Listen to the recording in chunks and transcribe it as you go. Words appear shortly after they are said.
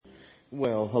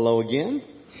Well, hello again.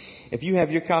 If you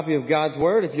have your copy of God's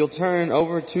Word, if you'll turn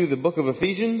over to the book of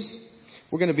Ephesians,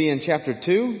 we're going to be in chapter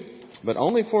 2, but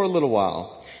only for a little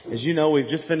while. As you know, we've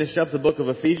just finished up the book of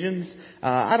Ephesians.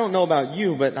 I don't know about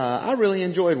you, but I really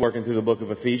enjoyed working through the book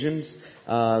of Ephesians.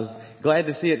 Glad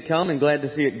to see it come and glad to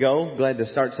see it go. Glad to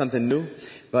start something new.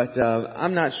 But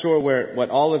I'm not sure what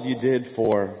all of you did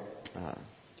for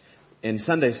in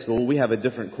Sunday school. We have a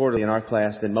different quarterly in our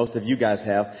class than most of you guys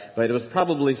have, but it was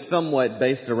probably somewhat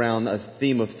based around a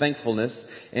theme of thankfulness.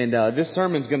 And this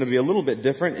sermon's going to be a little bit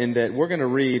different in that we're going to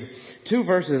read 2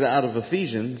 verses out of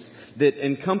Ephesians that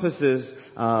encompasses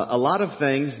a lot of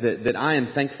things that I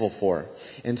am thankful for.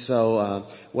 And so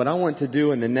what I want to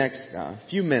do in the next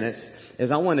few minutes is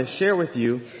I want to share with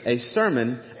you a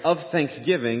sermon of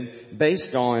thanksgiving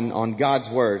based on God's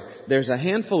Word. There's a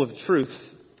handful of truths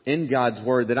in God's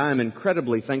Word that I am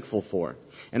incredibly thankful for.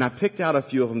 And I picked out a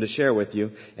few of them to share with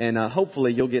you, and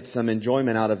hopefully you'll get some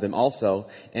enjoyment out of them also.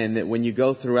 And that when you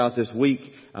go throughout this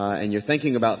week and you're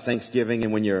thinking about Thanksgiving,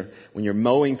 and when you're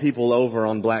mowing people over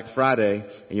on Black Friday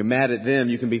and you're mad at them,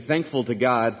 you can be thankful to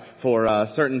God for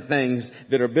certain things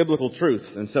that are biblical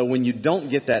truths. And so when you don't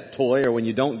get that toy or when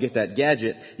you don't get that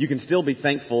gadget, you can still be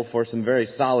thankful for some very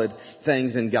solid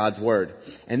things in God's Word.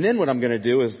 And then what I'm going to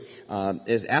do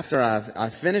is after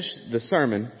I finish the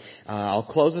sermon, I'll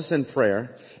close us in prayer.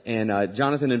 And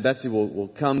Jonathan and Betsy will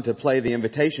come to play the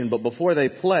invitation. But before they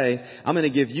play, I'm going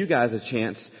to give you guys a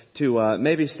chance to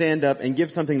maybe stand up and give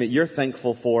something that you're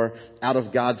thankful for out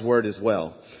of God's Word as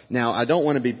well. Now, I don't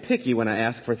want to be picky when I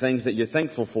ask for things that you're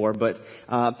thankful for, but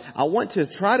I want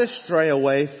to try to stray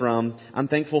away from I'm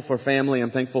thankful for family,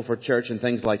 I'm thankful for church, and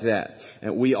things like that.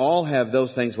 And we all have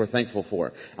those things we're thankful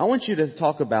for. I want you to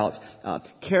talk about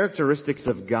characteristics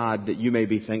of God that you may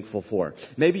be thankful for.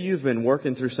 Maybe you've been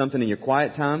working through something in your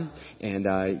quiet time,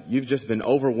 and you've just been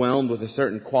overwhelmed with a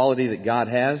certain quality that God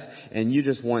has, and you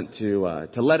just want to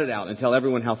let it out and tell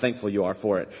everyone how thankful you are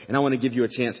for it. And I want to give you a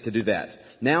chance to do that.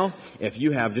 Now, if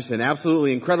you have just an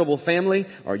absolutely incredible family,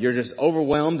 or you're just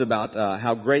overwhelmed about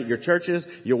how great your church is,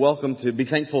 you're welcome to be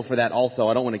thankful for that also.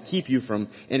 I don't want to keep you from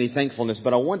any thankfulness,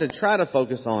 but I want to try to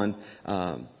focus on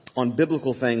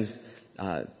biblical things,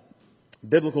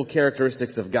 biblical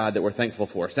characteristics of God that we're thankful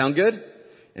for. Sound good?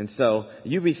 And so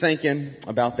you be thinking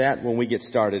about that when we get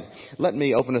started. Let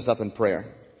me open us up in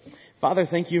prayer. Father,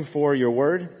 thank you for your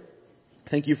Word.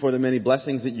 Thank you for the many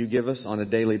blessings that you give us on a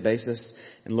daily basis.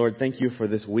 And Lord, thank you for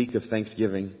this week of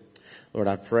Thanksgiving. Lord,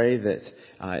 I pray that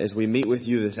as we meet with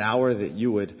you this hour, that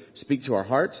you would speak to our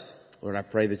hearts. Lord, I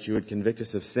pray that you would convict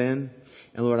us of sin.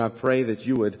 And Lord, I pray that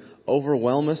you would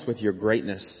overwhelm us with your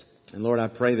greatness. And Lord, I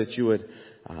pray that you would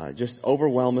just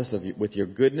overwhelm us with your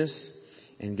goodness.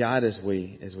 And God, as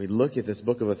we look at this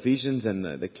book of Ephesians and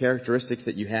the characteristics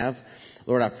that you have,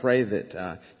 Lord, I pray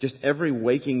that just every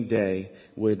waking day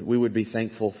we would be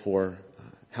thankful for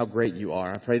how great you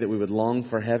are. I pray that we would long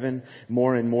for heaven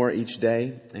more and more each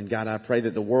day. And God, I pray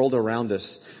that the world around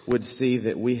us would see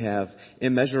that we have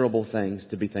immeasurable things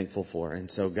to be thankful for.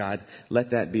 And so, God,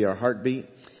 let that be our heartbeat.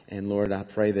 And Lord, I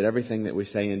pray that everything that we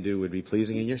say and do would be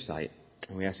pleasing in your sight.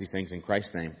 And we ask these things in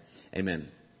Christ's name. Amen.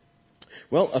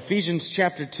 Well, Ephesians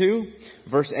chapter 2,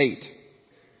 verse 8.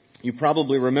 You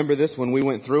probably remember this when we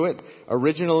went through it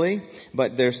originally,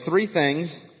 but there's 3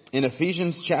 things in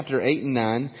Ephesians chapter 8 and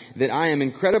 9 that I am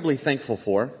incredibly thankful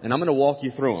for, and I'm going to walk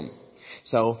you through them.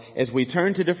 So as we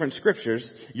turn to different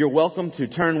scriptures, you're welcome to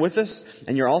turn with us,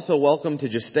 and you're also welcome to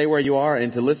just stay where you are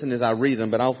and to listen as I read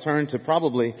them, but I'll turn to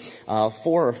probably 4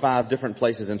 or 5 different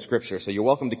places in scripture. So you're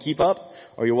welcome to keep up,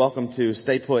 or you're welcome to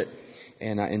stay put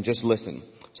and just listen.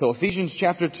 So Ephesians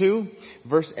chapter 2,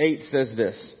 verse 8 says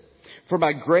this: "For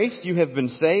by grace you have been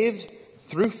saved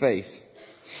through faith,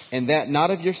 and that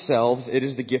not of yourselves, it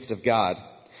is the gift of God,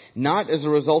 not as a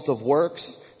result of works,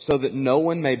 so that no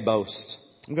one may boast."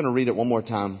 I'm going to read it one more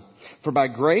time. "For by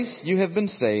grace you have been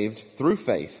saved through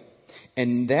faith,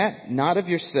 and that not of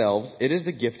yourselves, it is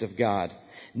the gift of God,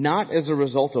 not as a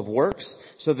result of works,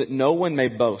 so that no one may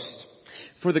boast."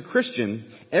 For the Christian,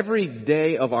 every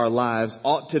day of our lives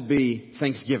ought to be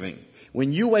Thanksgiving.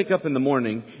 When you wake up in the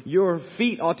morning, your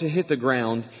feet ought to hit the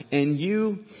ground, and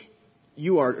you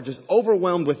are just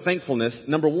overwhelmed with thankfulness.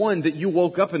 Number 1, that you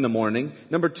woke up in the morning.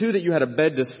 Number 2, that you had a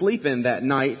bed to sleep in that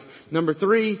night. Number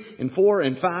 3 and 4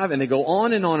 and 5, and they go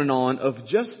on and on and on of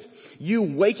just you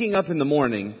waking up in the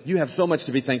morning. You have so much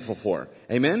to be thankful for.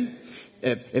 Amen?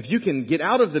 If you can get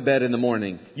out of the bed in the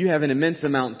morning, you have an immense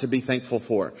amount to be thankful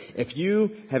for. If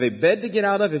you have a bed to get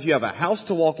out of, if you have a house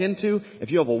to walk into, if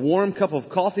you have a warm cup of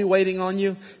coffee waiting on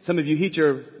you, some of you heat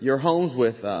your homes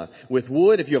with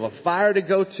wood, if you have a fire to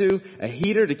go to, a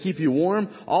heater to keep you warm,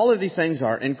 all of these things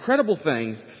are incredible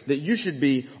things that you should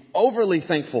be overly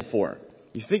thankful for.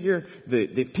 You figure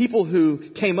the people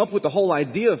who came up with the whole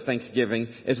idea of Thanksgiving,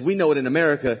 as we know it in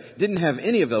America, didn't have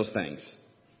any of those things.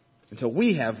 And so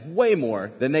we have way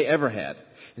more than they ever had.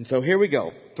 And so here we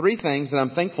go. 3 things that I'm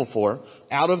thankful for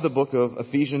out of the book of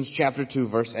Ephesians chapter 2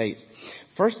 verse 8.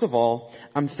 First of all,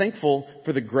 I'm thankful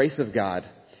for the grace of God.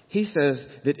 He says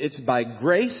that it's by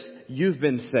grace you've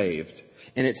been saved.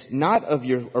 And it's not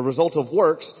a result of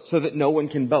works so that no one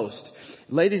can boast.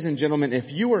 Ladies and gentlemen, if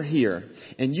you are here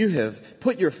and you have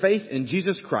put your faith in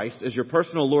Jesus Christ as your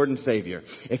personal Lord and Savior,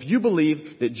 if you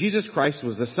believe that Jesus Christ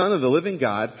was the Son of the living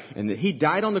God and that He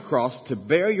died on the cross to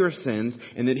bear your sins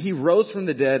and that He rose from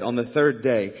the dead on the 3rd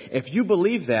day, if you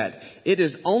believe that, it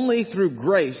is only through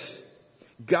grace,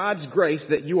 God's grace,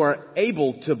 that you are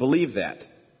able to believe that.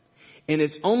 And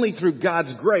it's only through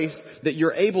God's grace that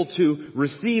you're able to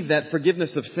receive that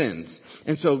forgiveness of sins.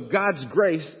 And so God's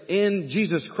grace in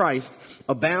Jesus Christ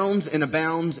abounds and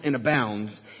abounds and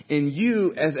abounds. And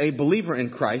you, as a believer in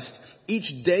Christ,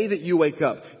 each day that you wake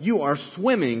up, you are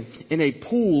swimming in a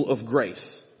pool of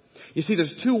grace. You see,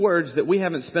 there's 2 words that we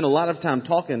haven't spent a lot of time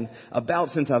talking about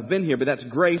since I've been here, but that's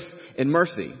grace and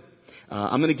mercy.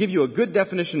 I'm going to give you a good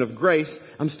definition of grace.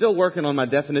 I'm still working on my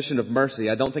definition of mercy.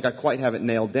 I don't think I quite have it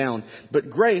nailed down. But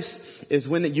grace is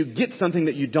when you get something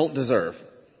that you don't deserve.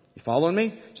 You following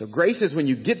me? So grace is when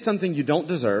you get something you don't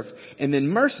deserve. And then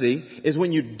mercy is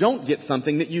when you don't get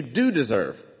something that you do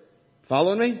deserve.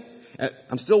 Following me?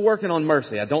 I'm still working on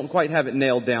mercy. I don't quite have it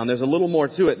nailed down. There's a little more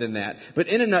to it than that. But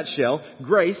in a nutshell,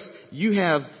 grace, you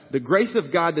have the grace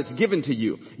of God that's given to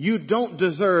you. You don't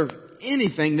deserve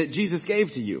anything that Jesus gave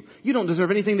to you. You don't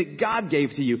deserve anything that God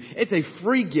gave to you. It's a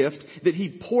free gift that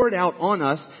He poured out on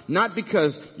us, not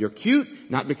because you're cute,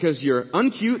 not because you're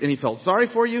uncute and He felt sorry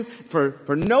for you.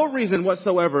 For no reason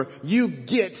whatsoever, you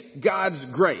get God's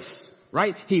grace,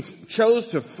 right? He chose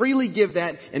to freely give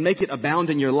that and make it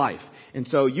abound in your life. And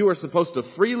so you are supposed to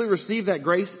freely receive that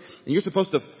grace, and you're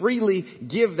supposed to freely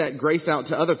give that grace out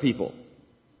to other people.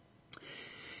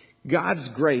 God's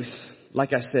grace,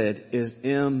 like I said, is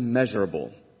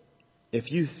immeasurable. If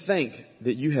you think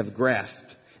that you have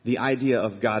grasped the idea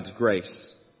of God's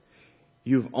grace,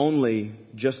 you've only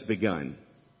just begun.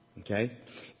 Okay?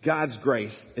 God's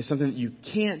grace is something that you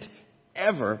can't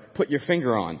ever put your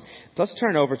finger on. Let's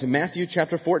turn over to Matthew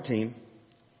chapter 14.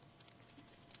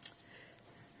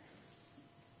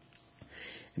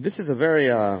 This is a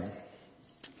very,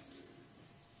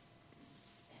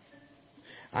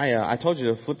 I told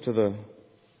you to flip to the,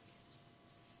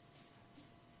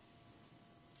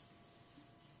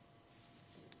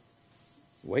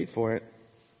 wait for it.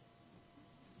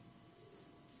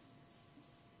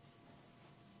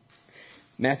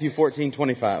 Matthew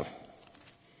 14:25.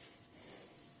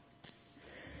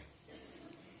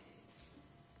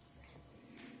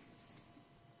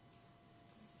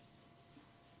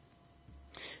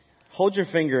 Hold your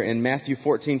finger in Matthew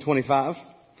 14:25.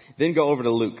 Then go over to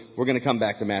Luke. We're going to come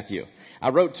back to Matthew. I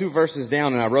wrote 2 verses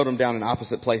down and I wrote them down in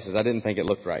opposite places. I didn't think it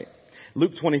looked right.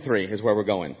 Luke 23 is where we're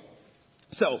going.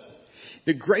 So,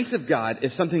 the grace of God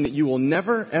is something that you will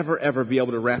never, ever, ever be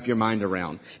able to wrap your mind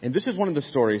around. And this is one of the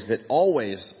stories that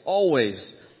always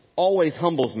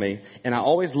humbles me. And I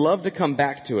always love to come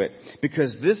back to it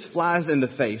because this flies in the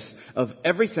face of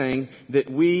everything that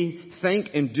we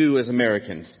think and do as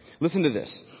Americans. Listen to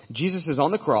this. Jesus is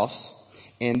on the cross,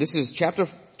 and this is chapter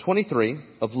 23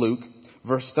 of Luke,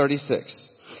 verse 36.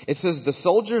 It says, the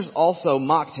soldiers also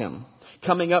mocked him,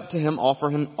 coming up to him,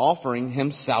 offering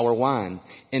him sour wine,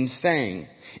 and saying,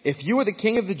 if you are the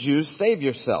king of the Jews, save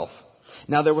yourself.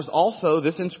 Now there was also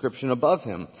this inscription above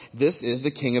him, this is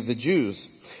the king of the Jews.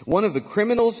 One of the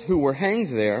criminals who were hanged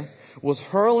there was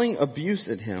hurling abuse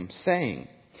at him, saying,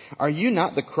 are you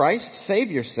not the Christ? Save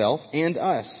yourself and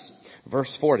us.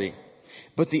 Verse 40.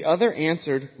 But the other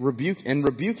answered,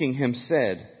 rebuking him,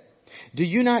 said, do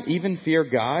you not even fear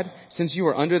God, since you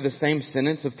are under the same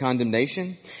sentence of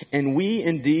condemnation? And we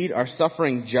indeed are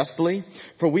suffering justly,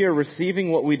 for we are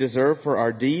receiving what we deserve for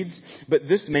our deeds, but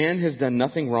this man has done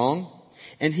nothing wrong.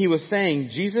 And he was saying,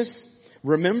 Jesus,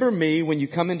 remember me when you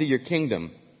come into your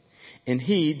kingdom. And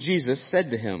he, Jesus,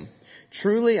 said to him,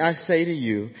 truly I say to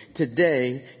you,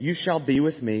 today you shall be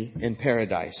with me in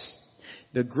paradise.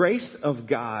 The grace of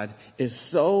God is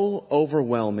so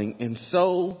overwhelming and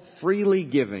so freely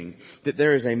giving that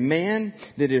there is a man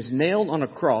that is nailed on a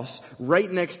cross right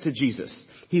next to Jesus.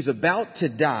 He's about to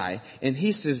die, and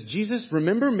he says, Jesus,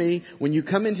 remember me when you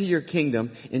come into your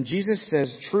kingdom. And Jesus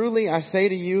says, truly I say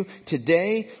to you,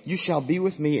 today you shall be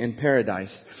with me in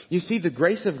paradise. You see, the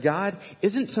grace of God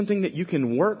isn't something that you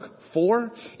can work for.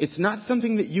 It's not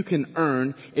something that you can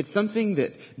earn. It's something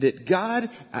that God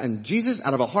and Jesus,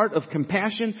 out of a heart of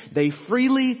compassion, they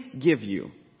freely give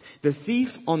you. The thief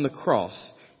on the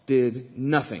cross did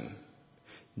nothing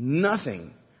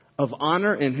of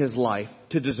honor in his life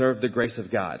to deserve the grace of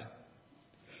God.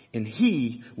 And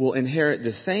he will inherit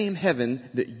the same heaven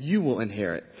that you will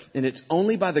inherit. And it's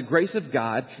only by the grace of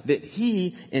God that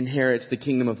he inherits the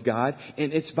kingdom of God.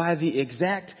 And it's by the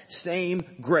exact same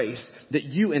grace that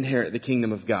you inherit the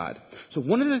kingdom of God. So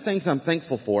one of the things I'm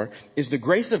thankful for is the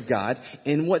grace of God.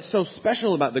 And what's so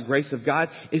special about the grace of God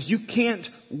is you can't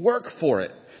work for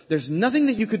it. There's nothing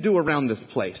that you could do around this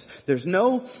place. There's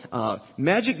no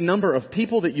magic number of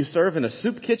people that you serve in a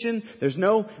soup kitchen. There's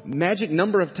no magic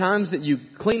number of times that you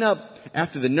clean up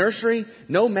after the nursery.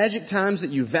 No magic times that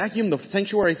you vacuum the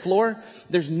sanctuary floor.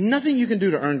 There's nothing you can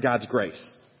do to earn God's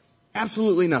grace.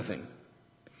 Absolutely nothing.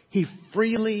 He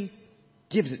freely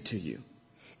gives it to you.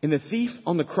 And the thief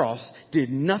on the cross did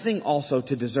nothing also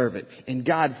to deserve it. And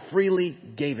God freely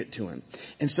gave it to him.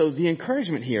 And so the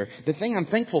encouragement here, the thing I'm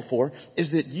thankful for,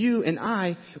 is that you and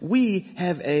I, we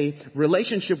have a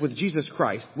relationship with Jesus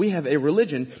Christ. We have a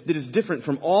religion that is different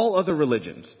from all other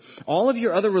religions. All of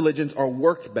your other religions are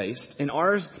work-based, and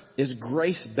ours is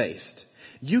grace-based.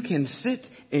 You can sit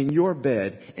in your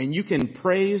bed and you can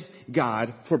praise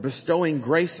God for bestowing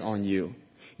grace on you.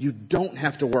 You don't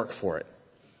have to work for it.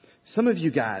 Some of you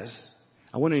guys,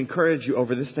 I want to encourage you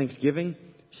over this Thanksgiving,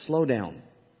 slow down.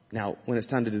 Now, when it's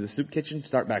time to do the soup kitchen,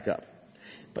 start back up.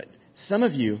 But some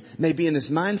of you may be in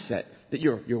this mindset that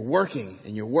you're working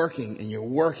and you're working and you're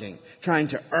working, trying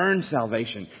to earn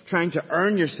salvation, trying to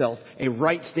earn yourself a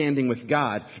right standing with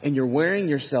God, and you're wearing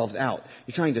yourselves out.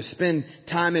 You're trying to spend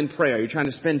time in prayer. You're trying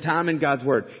to spend time in God's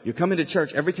Word. You're coming to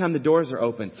church every time the doors are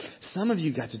open. Some of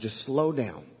you got to just slow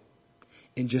down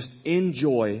and just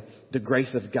enjoy the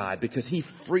grace of God, because He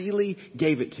freely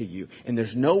gave it to you. And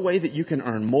there's no way that you can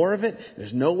earn more of it.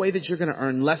 There's no way that you're going to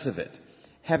earn less of it.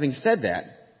 Having said that,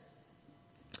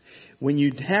 when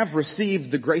you have received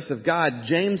the grace of God,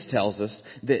 James tells us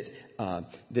that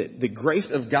the grace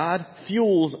of God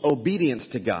fuels obedience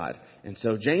to God. And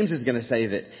so James is going to say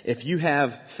that if you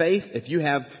have faith, if you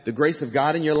have the grace of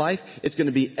God in your life, it's going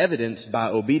to be evidenced by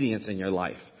obedience in your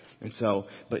life. And so,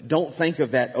 but don't think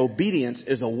of that obedience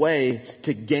as a way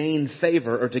to gain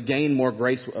favor or to gain more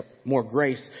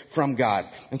grace from God.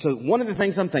 And so one of the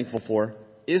things I'm thankful for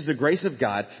is the grace of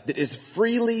God that is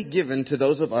freely given to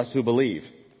those of us who believe.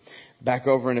 Back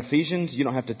over in Ephesians, you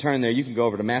don't have to turn there, you can go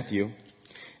over to Matthew.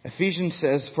 Ephesians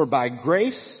says, "For by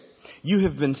grace you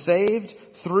have been saved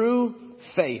through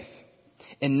faith,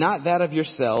 and not that of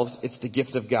yourselves, it's the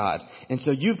gift of God." And so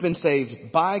you've been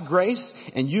saved by grace,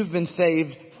 and you've been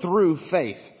saved through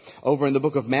faith. Over in the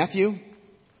book of Matthew,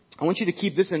 I want you to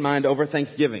keep this in mind over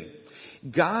Thanksgiving.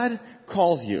 God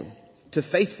calls you to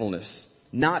faithfulness,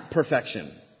 not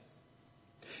perfection.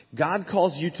 God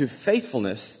calls you to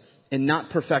faithfulness and not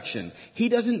perfection. He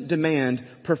doesn't demand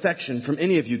perfection from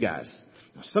any of you guys.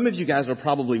 Now, some of you guys are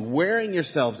probably wearing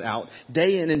yourselves out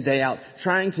day in and day out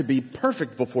trying to be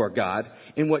perfect before God.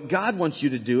 And what God wants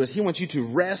you to do is He wants you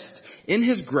to rest in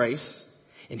His grace,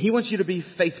 and He wants you to be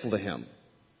faithful to Him.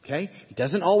 Okay? He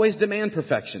doesn't always demand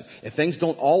perfection. If things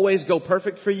don't always go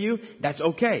perfect for you, that's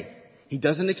okay. He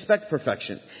doesn't expect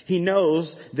perfection. He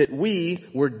knows that we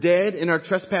were dead in our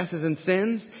trespasses and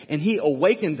sins, and He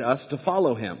awakened us to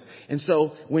follow Him. And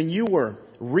so when you were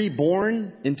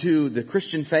reborn into the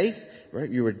Christian faith, right,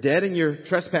 you were dead in your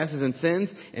trespasses and sins,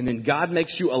 and then God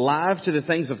makes you alive to the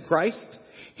things of Christ.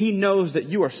 He knows that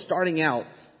you are starting out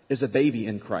as a baby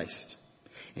in Christ.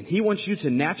 And He wants you to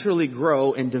naturally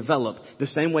grow and develop the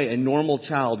same way a normal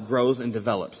child grows and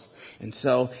develops. And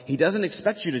so He doesn't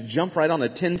expect you to jump right on a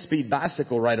 10-speed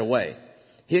bicycle right away.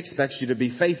 He expects you to be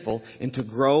faithful and to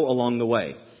grow along the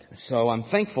way. So I'm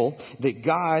thankful that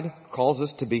God calls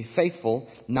us to be faithful,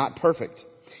 not perfect.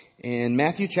 In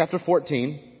Matthew chapter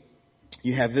 14,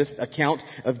 you have this account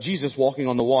of Jesus walking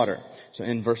on the water. So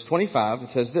in verse 25, it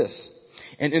says this: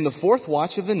 "And in the fourth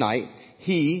watch of the night,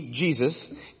 He,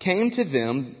 Jesus, came to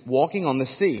them walking on the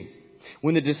sea.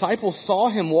 When the disciples saw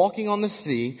Him walking on the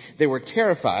sea, they were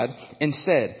terrified and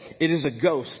said, 'It is a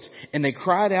ghost,' and they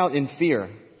cried out in fear.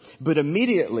 But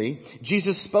immediately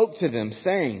Jesus spoke to them,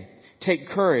 saying, 'Take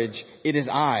courage, it is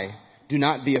I. Do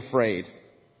not be afraid.'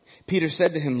 Peter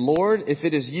said to him, Lord, if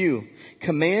it is you,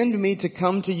 command me to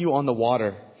come to you on the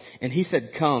water. And he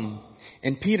said, come.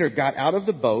 And Peter got out of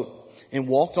the boat and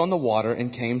walked on the water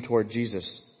and came toward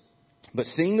Jesus. But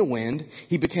seeing the wind,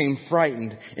 he became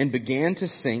frightened and beginning to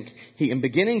sink,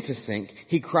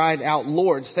 he cried out,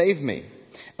 Lord, save me.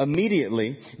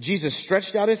 Immediately, Jesus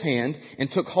stretched out his hand and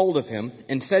took hold of him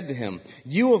and said to him,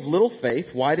 you of little faith,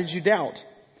 why did you doubt?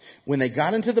 When they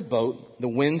got into the boat, the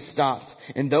wind stopped,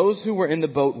 and those who were in the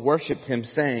boat worshipped him,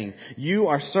 saying, you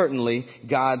are certainly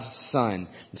God's Son.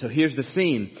 And so here's the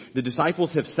scene. The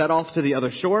disciples have set off to the other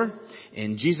shore,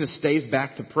 and Jesus stays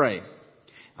back to pray.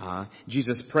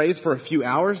 Jesus prays for a few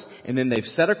hours, and then they've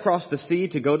set across the sea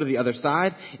to go to the other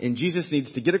side, and Jesus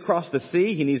needs to get across the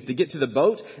sea. He needs to get to the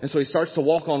boat, and so he starts to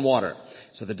walk on water.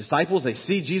 So the disciples, they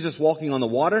see Jesus walking on the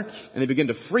water, and they begin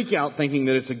to freak out thinking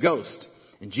that it's a ghost.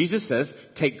 And Jesus says,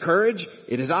 take courage,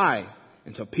 it is I.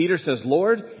 And so Peter says,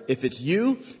 Lord, if it's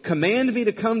you, command me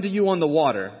to come to you on the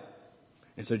water.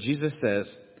 And so Jesus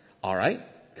says, all right,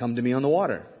 come to me on the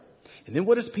water. And then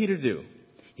what does Peter do?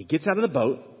 He gets out of the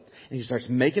boat and he starts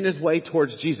making his way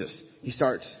towards Jesus. He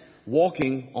starts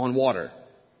walking on water.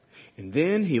 And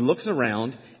then he looks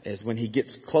around as when he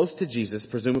gets close to Jesus,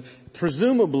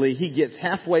 presumably he gets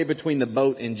halfway between the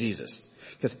boat and Jesus.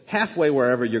 Because halfway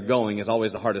wherever you're going is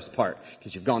always the hardest part.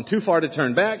 Because you've gone too far to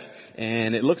turn back,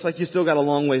 and it looks like you still got a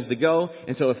long ways to go.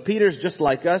 And so if Peter's just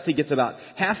like us, he gets about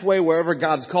halfway wherever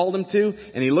God's called him to,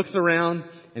 and he looks around,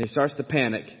 and he starts to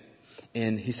panic,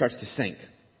 and he starts to sink.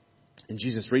 And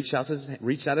Jesus reached out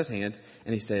his hand,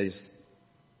 and he says,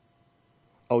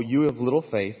 oh, you of little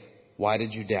faith, why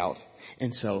did you doubt?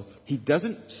 And so he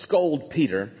doesn't scold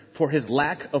Peter for his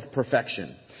lack of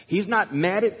perfection. He's not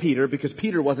mad at Peter because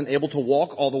Peter wasn't able to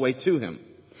walk all the way to him.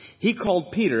 He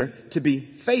called Peter to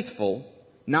be faithful,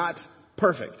 not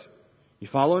perfect. You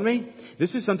following me?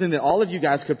 This is something that all of you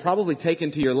guys could probably take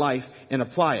into your life and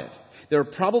apply it. There are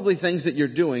probably things that you're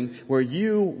doing where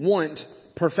you want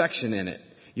perfection in it.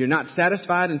 You're not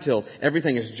satisfied until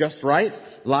everything is just right.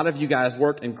 A lot of you guys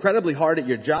work incredibly hard at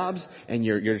your jobs, and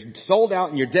you're sold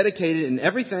out and you're dedicated, and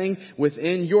everything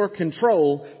within your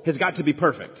control has got to be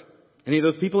perfect. Any of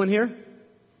those people in here?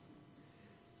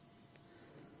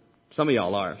 Some of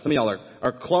y'all are. Some of y'all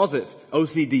are closet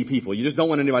OCD people. You just don't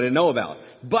want anybody to know about.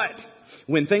 But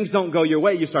when things don't go your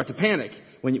way, you start to panic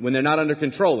when they're not under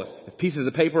control. If pieces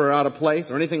of paper are out of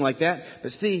place or anything like that.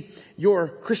 But see, your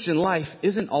Christian life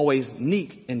isn't always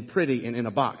neat and pretty and in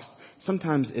a box.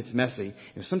 Sometimes it's messy,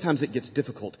 and sometimes it gets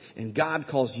difficult. And God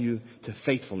calls you to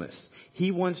faithfulness.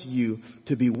 He wants you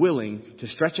to be willing to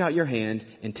stretch out your hand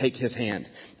and take his hand.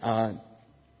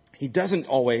 He doesn't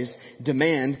always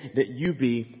demand that you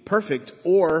be perfect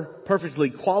or perfectly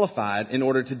qualified in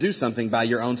order to do something by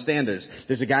your own standards.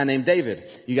 There's a guy named David.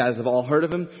 You guys have all heard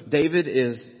of him. David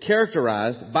is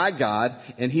characterized by God,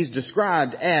 and he's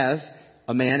described as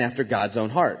a man after God's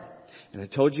own heart. And I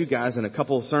told you guys in a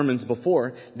couple of sermons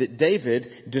before that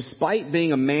David, despite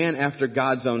being a man after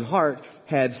God's own heart,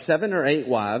 had 7 or 8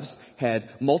 wives, had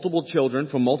multiple children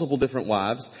from multiple different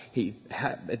wives. He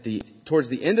had, towards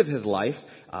the end of his life,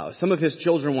 some of his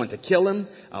children want to kill him.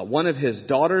 One of his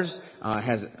sons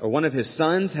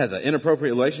has an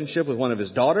inappropriate relationship with one of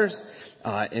his daughters.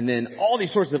 And then all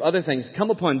these sorts of other things come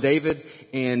upon David,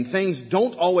 and things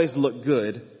don't always look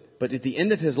good. But at the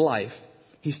end of his life,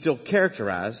 he's still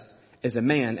characterized as a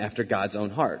man after God's own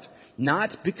heart.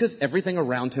 Not because everything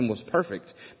around him was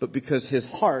perfect, but because his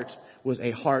heart was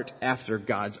a heart after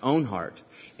God's own heart.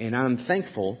 And I'm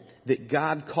thankful that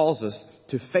God calls us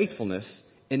to faithfulness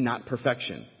and not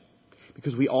perfection.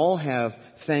 Because we all have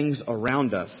things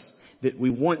around us that we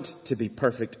want to be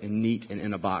perfect and neat and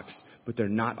in a box, but they're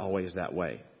not always that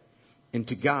way. And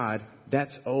to God,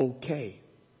 that's okay.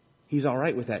 He's all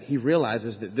right with that. He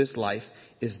realizes that this life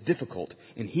is difficult,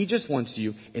 and he just wants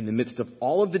you, in the midst of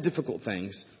all of the difficult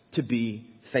things, to be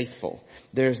faithful.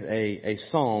 There's a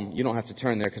psalm. You don't have to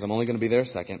turn there because I'm only going to be there a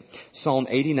second. Psalm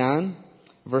 89,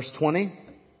 verse 20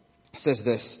 says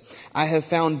this: I have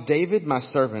found David my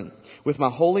servant. With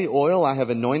my holy oil I have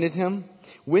anointed him,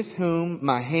 with whom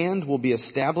my hand will be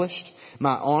established.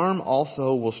 My arm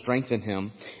also will strengthen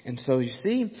him. And so you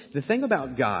see, the thing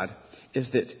about God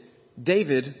is that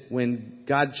David, when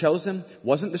God chose him,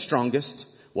 wasn't the strongest,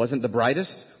 wasn't the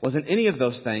brightest, wasn't any of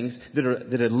those things that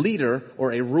a leader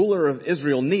or a ruler of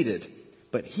Israel needed.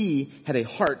 But he had a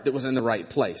heart that was in the right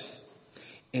place.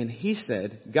 And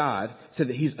God said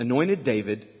that he's anointed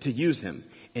David to use him.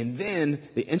 And then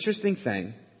the interesting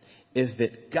thing is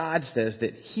that God says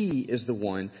that he is the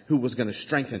one who was going to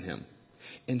strengthen him.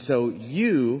 And so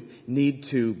you need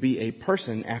to be a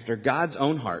person after God's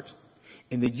own heart.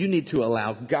 and that you need to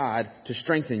allow God to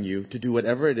strengthen you to do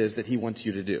whatever it is that He wants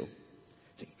you to do.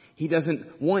 See, He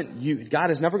doesn't want you, God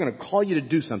is never going to call you to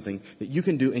do something that you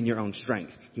can do in your own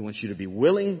strength. He wants you to be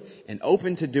willing and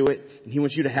open to do it, and He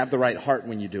wants you to have the right heart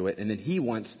when you do it, and then He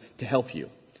wants to help you.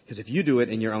 Because if you do it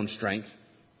in your own strength,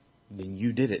 then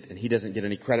you did it, and He doesn't get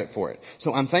any credit for it.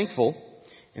 So I'm thankful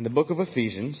in the book of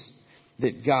Ephesians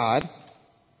that God,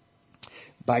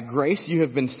 by grace you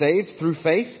have been saved through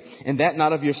faith, and that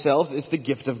not of yourselves, it's the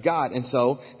gift of God. And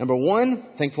so, number one,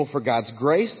 thankful for God's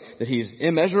grace, that He's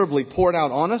immeasurably poured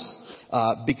out on us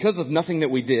because of nothing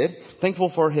that we did.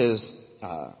 Thankful for His,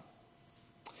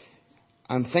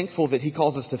 I'm thankful that He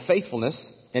calls us to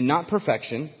faithfulness and not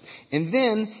perfection. And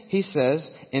then He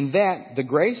says, and that the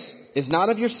grace is not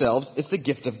of yourselves, it's the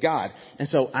gift of God. And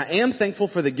so I am thankful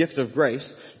for the gift of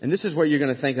grace, and this is where you're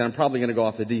going to think that I'm probably going to go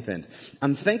off the deep end.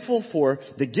 I'm thankful for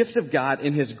the gift of God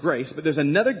in His grace, but there's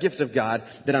another gift of God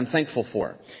that I'm thankful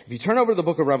for. If you turn over to the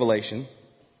book of Revelation,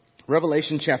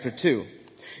 Revelation chapter 2,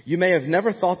 you may have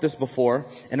never thought this before,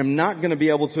 and I'm not going to be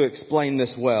able to explain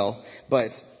this well,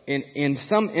 but in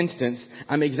some instance,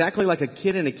 I'm exactly like a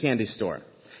kid in a candy store.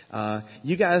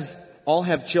 You guys all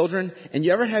have children, and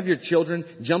you ever have your children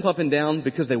jump up and down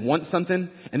because they want something,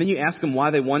 and then you ask them why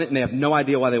they want it, and they have no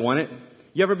idea why they want it?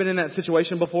 You ever been in that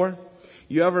situation before?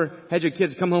 You ever had your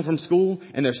kids come home from school,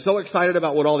 and they're so excited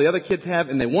about what all the other kids have,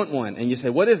 and they want one, and you say,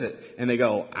 what is it? And they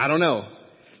go, I don't know.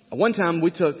 One time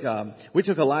we took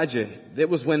Elijah. It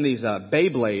was when these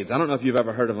Beyblades. I don't know if you've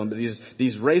ever heard of them, but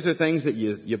these razor things that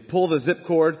you pull the zip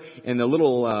cord and the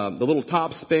little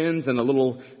top spins and the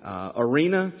little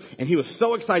arena. And he was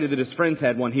so excited that his friends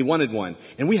had one, he wanted one,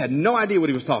 and we had no idea what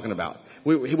he was talking about.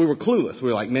 We were clueless. We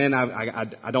were like, man,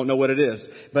 I don't know what it is.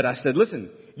 But I said,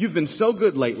 listen, you've been so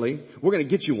good lately. We're going to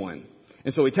get you one.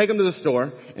 And so we take them to the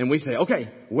store and we say, okay,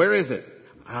 where is it?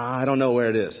 I don't know where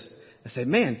it is. I said,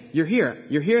 man, you're here.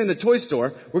 You're here in the toy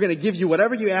store. We're going to give you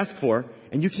whatever you ask for,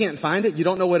 and you can't find it. You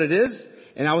don't know what it is.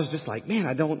 And I was just like, man,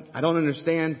 I don't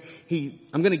understand.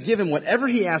 I'm going to give him whatever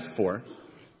he asked for,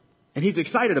 and he's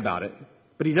excited about it,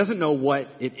 but he doesn't know what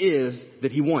it is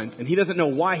that he wants, and he doesn't know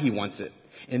why he wants it.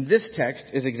 And this text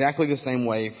is exactly the same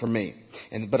way for me.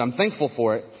 But I'm thankful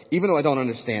for it, even though I don't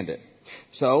understand it.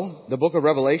 So, the book of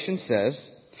Revelation says,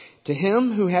 to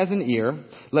him who has an ear,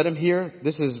 let him hear.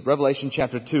 This is Revelation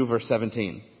chapter 2, verse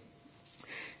 17.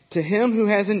 To him who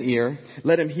has an ear,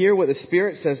 let him hear what the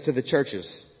Spirit says to the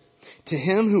churches. To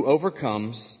him who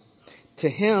overcomes, to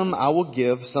him I will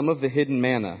give some of the hidden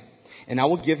manna, and I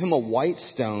will give him a white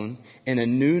stone and a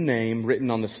new name written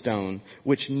on the stone,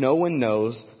 which no one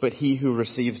knows but he who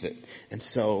receives it. And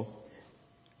so,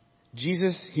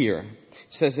 Jesus here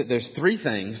says that there's three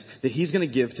things that He's going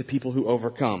to give to people who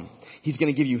overcome. He's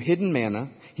going to give you hidden manna,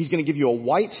 He's going to give you a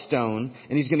white stone,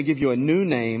 and He's going to give you a new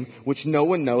name, which no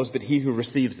one knows but he who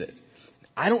receives it.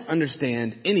 I don't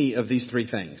understand any of these three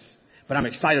things, but I'm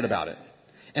excited about it,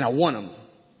 and I want them.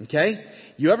 Okay?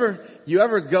 You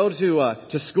ever go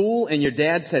to school and your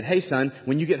dad said, hey son,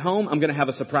 when you get home, I'm going to have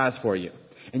a surprise for you.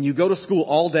 And you go to school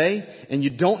all day and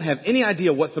you don't have any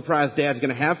idea what surprise dad's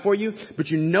going to have for you, but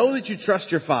you know that you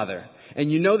trust your father.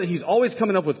 And you know that he's always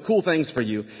coming up with cool things for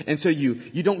you. And so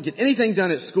you don't get anything done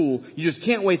at school. You just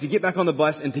can't wait to get back on the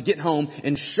bus and to get home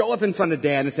and show up in front of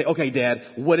dad and say, okay, dad,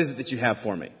 what is it that you have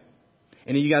for me?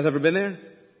 Any of you guys ever been there?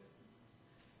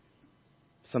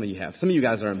 Some of you have. Some of you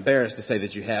guys are embarrassed to say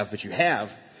that you have, but you have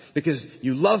because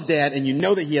you love dad and you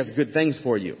know that he has good things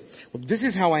for you. Well, this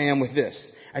is how I am with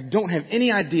this. I don't have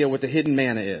any idea what the hidden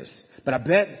manna is, but I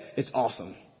bet it's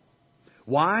awesome.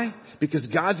 Why? Because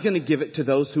God's going to give it to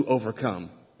those who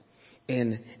overcome.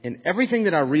 And everything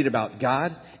that I read about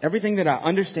God, everything that I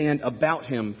understand about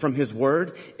Him from His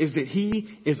Word is that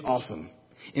He is awesome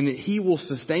and that He will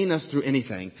sustain us through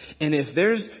anything. And if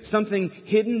there's something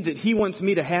hidden that He wants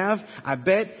me to have, I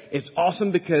bet it's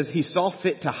awesome because He saw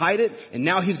fit to hide it and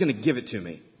now He's going to give it to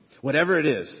me. Whatever it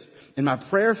is. And my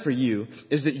prayer for you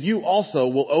is that you also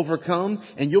will overcome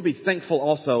and you'll be thankful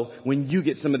also when you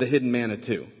get some of the hidden manna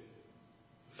too.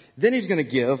 Then He's going to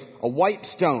give a white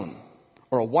stone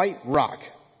or a white rock.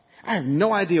 I have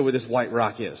no idea where this white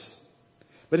rock is.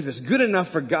 But if it's good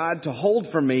enough for God to hold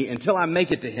for me until I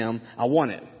make it to Him, I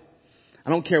want it. I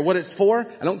don't care what it's for.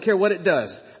 I don't care what it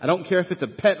does. I don't care if it's a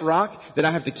pet rock that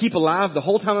I have to keep alive the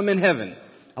whole time I'm in heaven.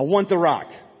 I want the rock.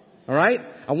 All right?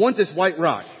 I want this white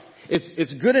rock.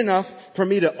 It's good enough for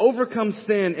me to overcome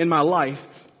sin in my life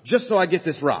just so I get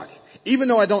this rock. Even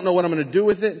though I don't know what I'm going to do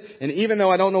with it, and even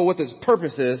though I don't know what its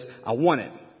purpose is, I want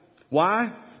it.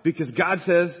 Why? Because God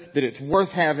says that it's worth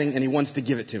having and He wants to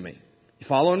give it to me. You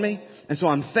following me? And so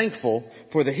I'm thankful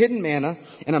for the hidden manna,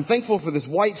 and I'm thankful for this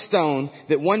white stone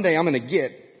that one day I'm going to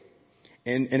get.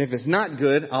 And if it's not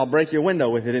good, I'll break your window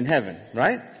with it in heaven,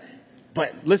 right?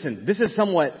 But listen, this is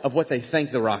somewhat of what they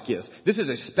think the rock is. This is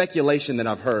a speculation that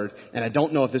I've heard, and I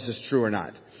don't know if this is true or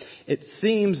not. It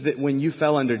seems that when you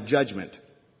fell under judgment,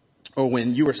 or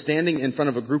when you were standing in front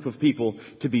of a group of people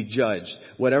to be judged,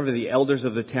 whatever the elders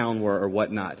of the town were or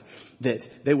whatnot, that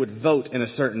they would vote in a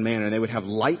certain manner. They would have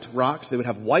light rocks, they would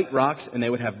have white rocks, and they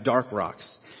would have dark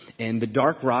rocks. And the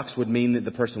dark rocks would mean that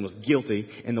the person was guilty,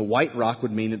 and the white rock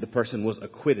would mean that the person was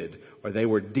acquitted, or they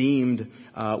were deemed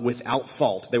without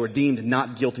fault. They were deemed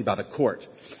not guilty by the court.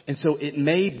 And so it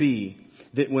may be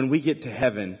that when we get to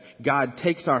heaven, God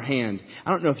takes our hand.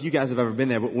 I don't know if you guys have ever been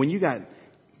there, but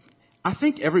I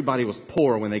think everybody was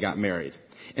poor when they got married.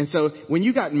 And so when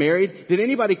you got married, did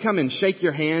anybody come and shake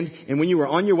your hand? And when you were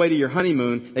on your way to your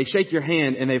honeymoon, they shake your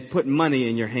hand and they've put money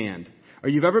in your hand. Or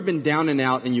you've ever been down and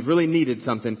out and you've really needed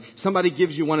something. Somebody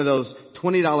gives you one of those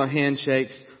 $20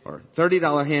 handshakes or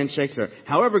 $30 handshakes or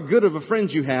however good of a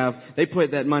friend you have, they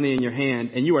put that money in your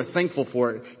hand and you are thankful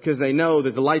for it because they know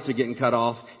that the lights are getting cut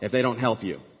off if they don't help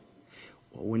you.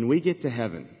 Well, when we get to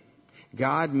heaven,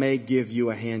 God may give you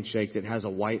a handshake that has a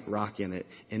white rock in it,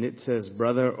 and it says,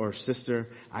 brother or sister,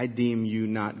 I deem you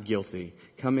not guilty.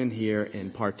 Come in here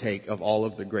and partake of all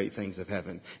of the great things of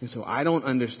heaven. And so I don't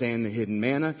understand the hidden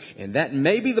manna, and that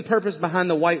may be the purpose behind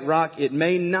the white rock. It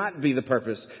may not be the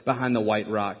purpose behind the white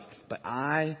rock, but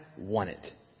I want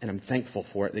it. And I'm thankful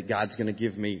for it, that God's going to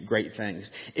give me great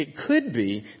things. It could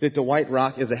be that the white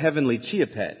rock is a heavenly chia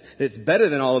pet. It's better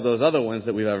than all of those other ones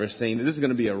that we've ever seen. This is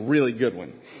going to be a really good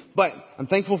one. But I'm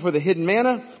thankful for the hidden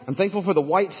manna. I'm thankful for the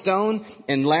white stone.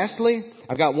 And lastly,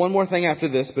 I've got one more thing after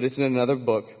this, but it's in another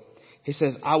book. He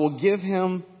says, I will give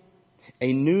him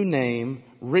a new name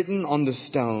written on the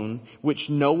stone, which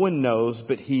no one knows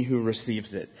but he who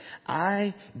receives it.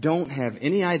 I don't have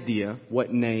any idea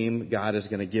what name God is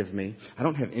going to give me. I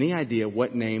don't have any idea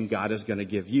what name God is going to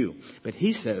give you. But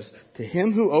he says, to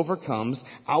him who overcomes,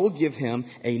 I will give him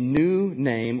a new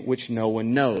name which no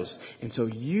one knows. And so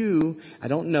I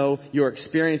don't know your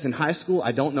experience in high school.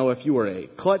 I don't know if you were a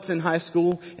klutz in high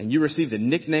school and you received a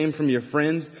nickname from your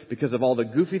friends because of all the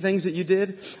goofy things that you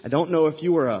did. I don't know if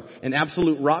you were an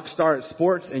absolute rock star at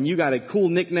sports and you got a cool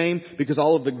nickname because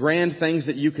all of the grand things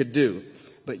that you could do.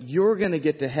 But you're going to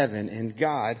get to heaven and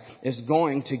God is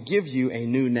going to give you a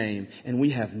new name, and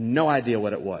we have no idea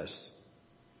what it was.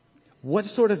 What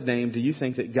sort of name do you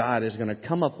think that God is going to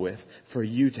come up with for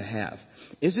you to have?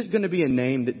 Is it going to be a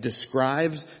name that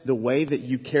describes the way that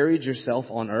you carried yourself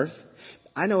on earth?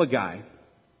 I know a guy.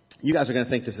 You guys are going to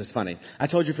think this is funny. I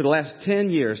told you for the last 10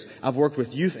 years, I've worked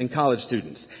with youth and college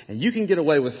students. And you can get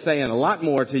away with saying a lot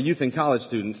more to youth and college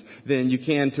students than you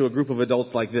can to a group of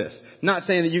adults like this. Not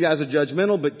saying that you guys are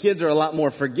judgmental, but kids are a lot more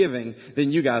forgiving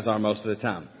than you guys are most of the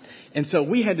time. And so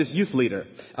we had this youth leader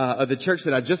of the church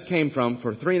that I just came from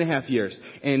for 3.5 years.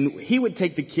 And he would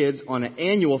take the kids on an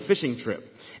annual fishing trip.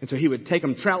 And so he would take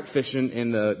them trout fishing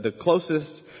in the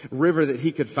closest river that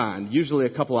he could find, usually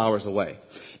a couple hours away.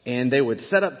 And they would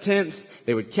set up tents,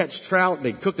 they would catch trout,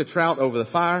 they'd cook the trout over the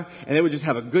fire, and they would just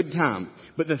have a good time.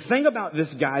 But the thing about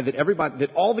this guy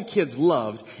that all the kids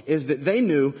loved is that they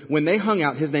knew when they hung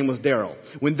out, his name was Daryl.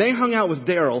 When they hung out with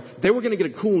Daryl, they were going to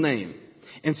get a cool name.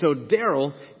 And so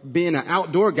Daryl, being an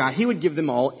outdoor guy, he would give them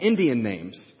all Indian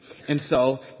names. And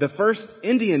so the first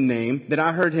Indian name that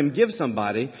I heard him give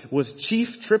somebody was Chief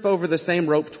Trip Over the Same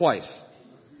Rope Twice.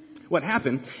 What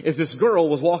happened is this girl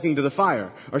was walking to the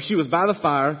fire, or she was by the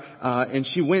fire, and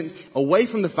she went away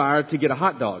from the fire to get a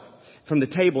hot dog from the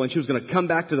table, and she was going to come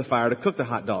back to the fire to cook the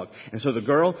hot dog. And so the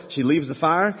girl, she leaves the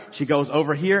fire, she goes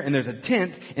over here, and there's a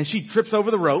tent, and she trips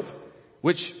over the rope,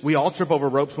 which we all trip over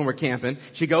ropes when we're camping.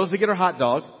 She goes to get her hot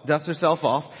dog, dusts herself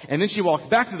off, and then she walks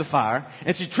back to the fire,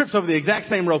 and she trips over the exact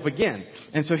same rope again.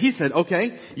 And so he said,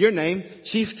 okay, your name,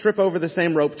 Chief Trip Over the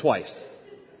Same Rope Twice.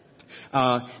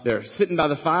 They're sitting by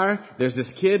the fire. There's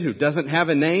this kid who doesn't have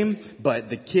a name, but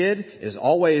the kid is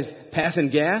always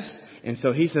passing gas. And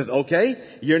so he says, okay,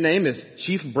 your name is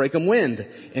Chief Breakum Wind.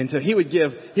 And so he would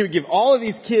give all of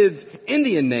these kids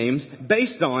Indian names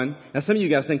based on, now some of you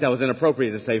guys think that was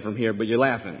inappropriate to say from here, but you're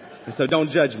laughing. And so don't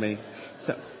judge me.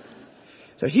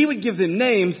 So he would give them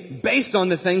names based on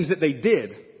the things that they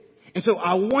did. And so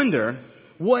I wonder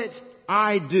what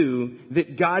I do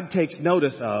that God takes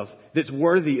notice of that's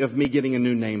worthy of me getting a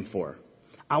new name for.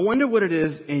 I wonder what it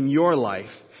is in your life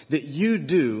that you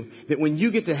do that when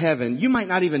you get to heaven, you might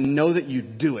not even know that you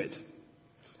do it.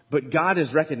 But God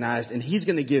is recognized and He's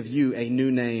going to give you a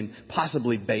new name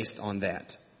possibly based on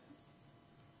that.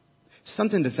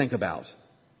 Something to think about.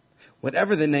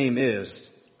 whatever the name is,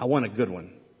 I want a good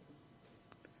one.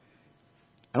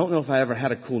 I don't know if I ever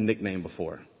had a cool nickname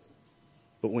before,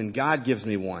 but when God gives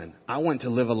me one, I want to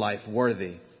live a life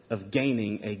worthy of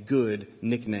gaining a good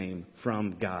nickname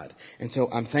from God. And so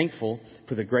I'm thankful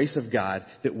for the grace of God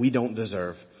that we don't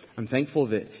deserve. I'm thankful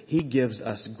that He gives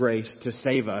us grace to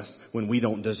save us when we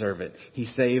don't deserve it. He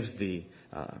saves the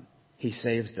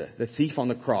thief on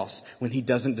the cross when he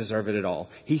doesn't deserve it at all.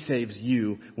 He saves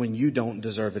you when you don't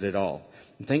deserve it at all.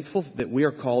 I'm thankful that we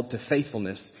are called to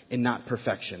faithfulness and not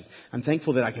perfection. I'm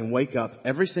thankful that I can wake up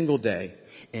every single day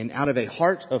and out of a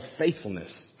heart of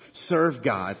faithfulness serve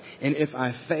God. And if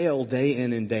I fail day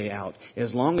in and day out,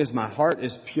 as long as my heart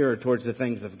is pure towards the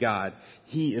things of God,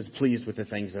 He is pleased with the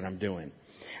things that I'm doing.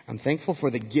 I'm thankful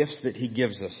for the gifts that He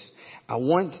gives us. I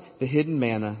want the hidden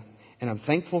manna, and I'm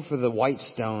thankful for the white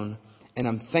stone, and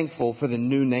I'm thankful for the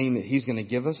new name that He's going to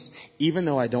give us, even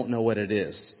though I don't know what it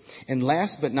is. And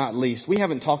last but not least, we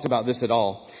haven't talked about this at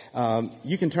all.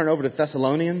 You can turn over to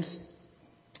Thessalonians,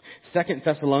 2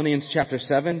 Thessalonians chapter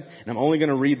 7, and I'm only going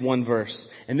to read one verse.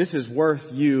 And this is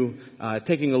worth you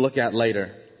taking a look at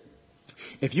later.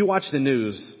 If you watch the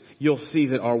news, you'll see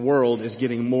that our world is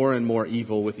getting more and more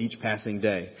evil with each passing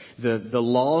day. The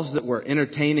laws that we're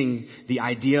entertaining the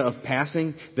idea of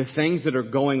passing, the things that are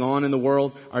going on in the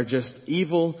world are just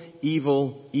evil,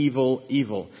 evil, evil,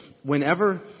 evil.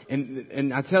 Whenever,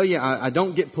 and I tell you, I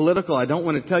don't get political. I don't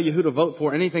want to tell you who to vote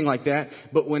for, anything like that.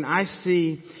 But when I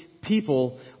see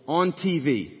people on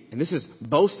TV, and this is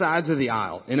both sides of the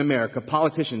aisle in America,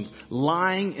 politicians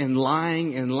lying and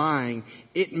lying and lying,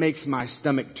 it makes my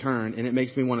stomach turn and it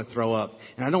makes me want to throw up.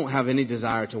 And I don't have any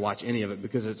desire to watch any of it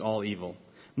because it's all evil.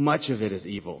 Much of it is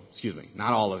evil. Excuse me.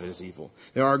 Not all of it is evil.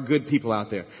 There are good people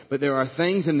out there. But there are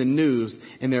things in the news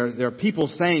and there are people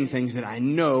saying things that I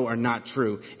know are not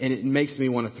true. And it makes me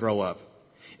want to throw up.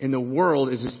 And the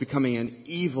world is just becoming an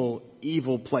evil,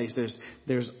 evil place.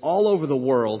 There's all over the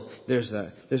world, there's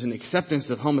an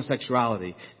acceptance of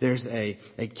homosexuality. There's a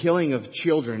killing of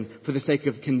children for the sake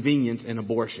of convenience and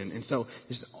abortion. And so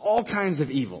there's all kinds of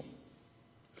evil.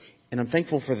 And I'm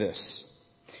thankful for this.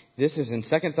 This is in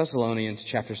 2 Thessalonians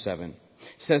chapter 7. It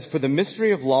says, "For the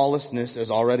mystery of lawlessness is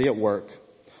already at work.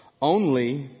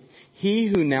 Only he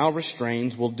who now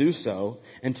restrains will do so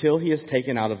until he is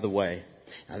taken out of the way."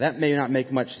 Now that may not make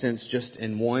much sense just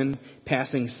in one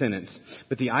passing sentence,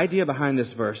 but the idea behind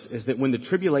this verse is that when the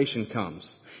tribulation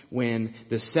comes, when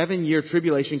the 7-year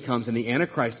tribulation comes and the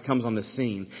Antichrist comes on the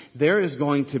scene, there is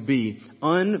going to be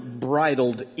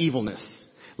unbridled evilness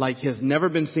like has never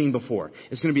been seen before.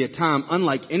 It's going to be a time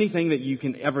unlike anything that you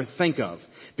can ever think of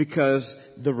because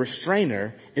the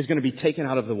restrainer is going to be taken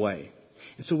out of the way.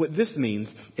 And so what this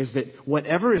means is that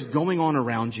whatever is going on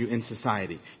around you in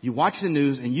society, you watch the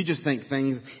news and you just think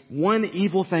things, one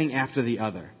evil thing after the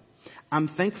other. I'm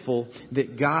thankful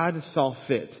that God saw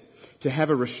fit to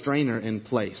have a restrainer in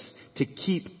place to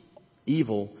keep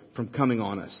evil from coming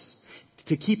on us,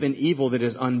 to keep an evil that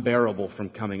is unbearable from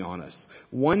coming on us.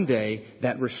 One day,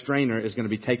 that restrainer is going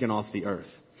to be taken off the earth.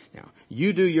 Now,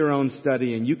 you do your own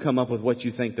study and you come up with what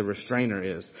you think the restrainer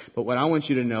is. But what I want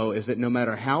you to know is that no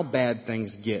matter how bad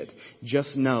things get,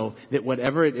 just know that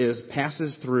whatever it is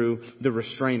passes through the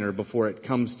restrainer before it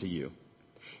comes to you.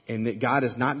 And that God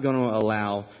is not going to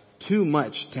allow too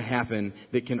much to happen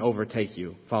that can overtake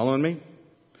you. Following me?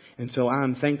 And so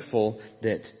I'm thankful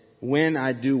that when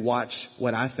I do watch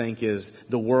what I think is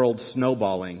the world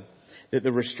snowballing, that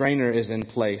the restrainer is in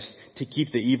place to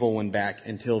keep the evil one back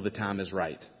until the time is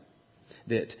right.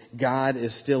 That God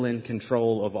is still in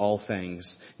control of all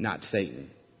things, not Satan.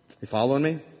 You following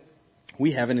me?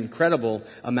 We have an incredible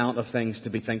amount of things to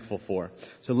be thankful for.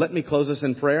 So let me close us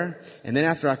in prayer. And then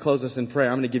after I close us in prayer,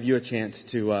 I'm going to give you a chance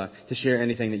to share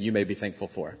anything that you may be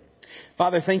thankful for.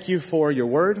 Father, thank you for your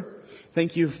word.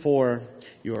 Thank you for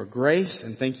your grace.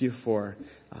 And thank you for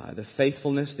the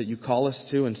faithfulness that you call us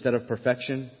to instead of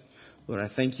perfection. Lord, I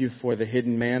thank you for the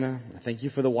hidden manna. I thank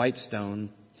you for the white stone.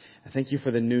 I thank you for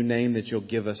the new name that you'll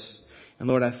give us. And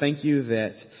Lord, I thank you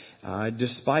that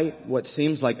despite what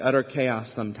seems like utter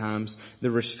chaos sometimes,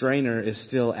 the restrainer is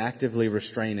still actively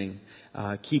restraining,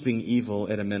 keeping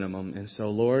evil at a minimum. And so,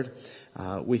 Lord,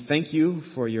 we thank you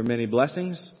for your many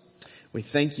blessings. We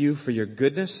thank you for your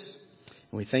goodness.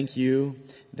 And we thank you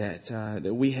that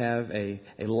we have a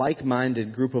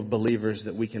like-minded group of believers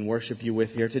that we can worship you with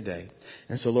here today.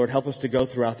 And so, Lord, help us to go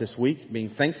throughout this week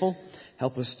being thankful.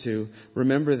 Help us to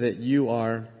remember that you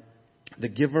are the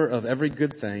giver of every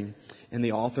good thing and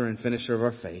the author and finisher of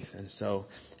our faith. And so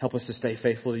help us to stay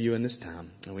faithful to you in this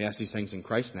time. And we ask these things in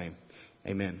Christ's name.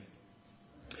 Amen.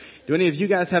 Do any of you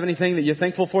guys have anything that you're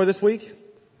thankful for this week?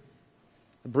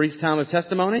 A brief time of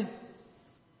testimony?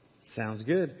 Sounds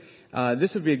good.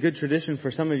 This would be a good tradition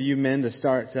for some of you men to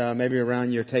start maybe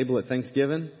around your table at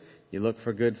Thanksgiving. You look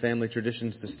for good family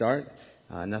traditions to start.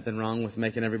 Nothing wrong with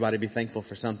making everybody be thankful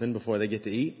for something before they get to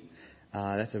eat.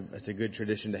 That's a good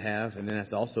tradition to have. And then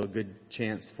that's also a good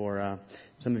chance for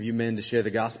some of you men to share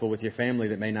the gospel with your family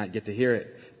that may not get to hear it,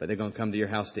 but they're going to come to your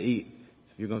house to eat.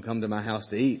 If you're going to come to my house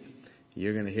to eat,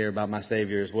 you're going to hear about my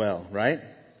Savior as well, right?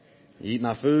 You eat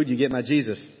my food, you get my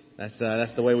Jesus.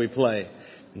 That's the way we play.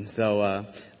 And so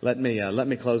let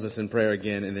me close this in prayer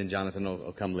again, and then Jonathan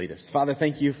will come lead us. Father,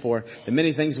 thank you for the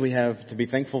many things we have to be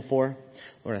thankful for.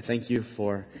 Lord, I thank you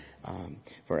for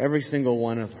every single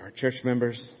one of our church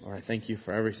members. Lord, I thank you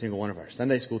for every single one of our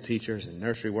Sunday school teachers and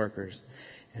nursery workers.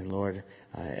 And Lord,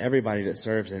 everybody that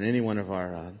serves in any one of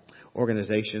our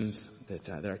organizations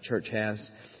that our church has.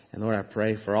 And Lord, I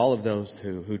pray for all of those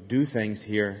who do things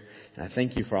here. And I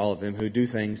thank you for all of them who do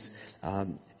things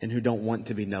and who don't want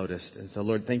to be noticed. And so,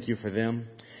 Lord, thank you for them.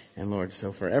 And Lord,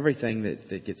 so for everything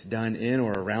that gets done in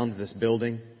or around this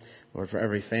building, Lord, for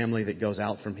every family that goes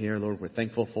out from here, Lord, we're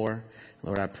thankful for.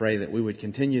 Lord, I pray that we would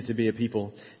continue to be a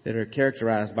people that are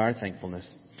characterized by our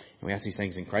thankfulness. And we ask these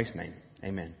things in Christ's name.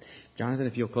 Amen. Jonathan,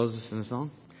 if you'll close us in a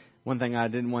song. One thing I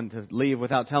didn't want to leave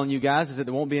without telling you guys is that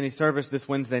there won't be any service this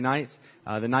Wednesday night.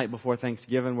 The night before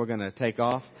Thanksgiving, we're going to take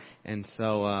off. And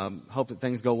so hope that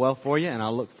things go well for you. And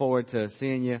I'll look forward to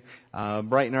seeing you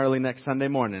bright and early next Sunday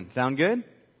morning. Sound good?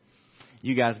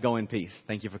 You guys go in peace.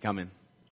 Thank you for coming.